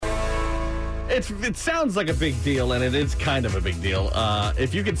It sounds like a big deal, and it is kind of a big deal.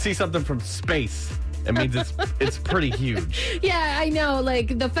 If you can see something from space, it means it's pretty huge. Yeah, I know.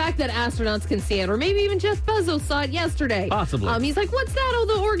 Like, the fact that astronauts can see it, or maybe even Jeff Bezos saw it yesterday. Possibly. He's like, what's that? Oh,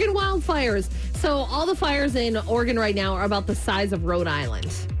 the Oregon wildfires. So all the fires in Oregon right now are about the size of Rhode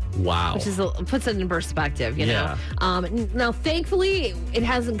Island. Wow. Which puts it in perspective, you know. Now, thankfully, it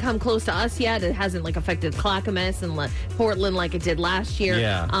hasn't come close to us yet. It hasn't affected Clackamas and Portland like it did last year.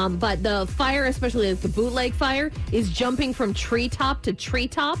 Yeah. But the fire, especially the Boot Lake fire, is jumping from treetop to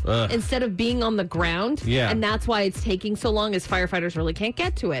treetop instead of being on the ground. Yeah. And that's why it's taking so long, as firefighters really can't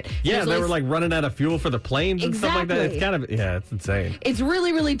get to it. Yeah, they were running out of fuel for the planes and stuff like that. It's kind of, it's insane. It's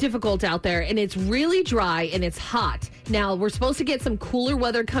really, really difficult out there, and it's really dry and it's hot. Now, we're supposed to get some cooler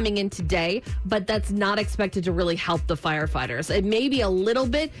weather coming in today, but that's not expected to really help the firefighters. It may be a little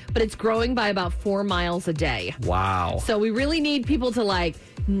bit, but it's growing by about 4 miles a day. Wow. So we really need people to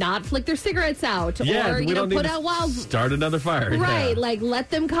not flick their cigarettes out or put out start another fire. Right, yeah. Let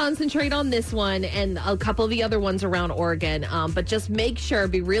them concentrate on this one and a couple of the other ones around Oregon. But just make sure,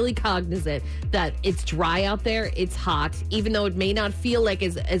 be really cognizant that it's dry out there, it's hot, even though it may not feel like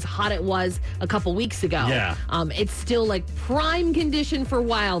as hot it was a couple weeks ago. Yeah. It's still prime condition for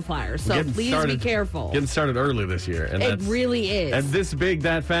wildfires. So please be careful. Getting started early this year. And it really is. And this big,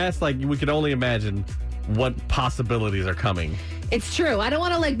 that fast, we could only imagine what possibilities are coming. It's true. I don't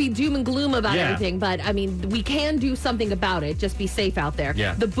want to be doom and gloom about everything, but we can do something about it. Just be safe out there.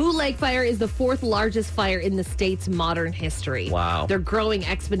 Yeah. The Boot Lake fire is the 4th largest fire in the state's modern history. Wow. They're growing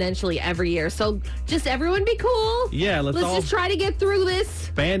exponentially every year. So just everyone be cool. Yeah, let's just try to get through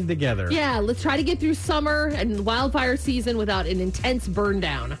this. Band together. Yeah, let's try to get through summer and wildfire season without an intense burn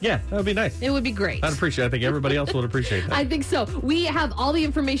down. Yeah, that would be nice. It would be great. I'd appreciate it. I think everybody else would appreciate that. I think so. We have all the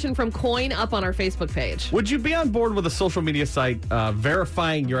information from Coin up on our Facebook page. Would you be on board with a social media site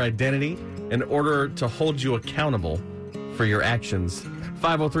verifying your identity in order to hold you accountable for your actions?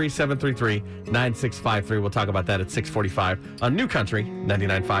 503-733-9653. We'll talk about that at 6:45 on New Country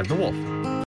 99.5 The Wolf.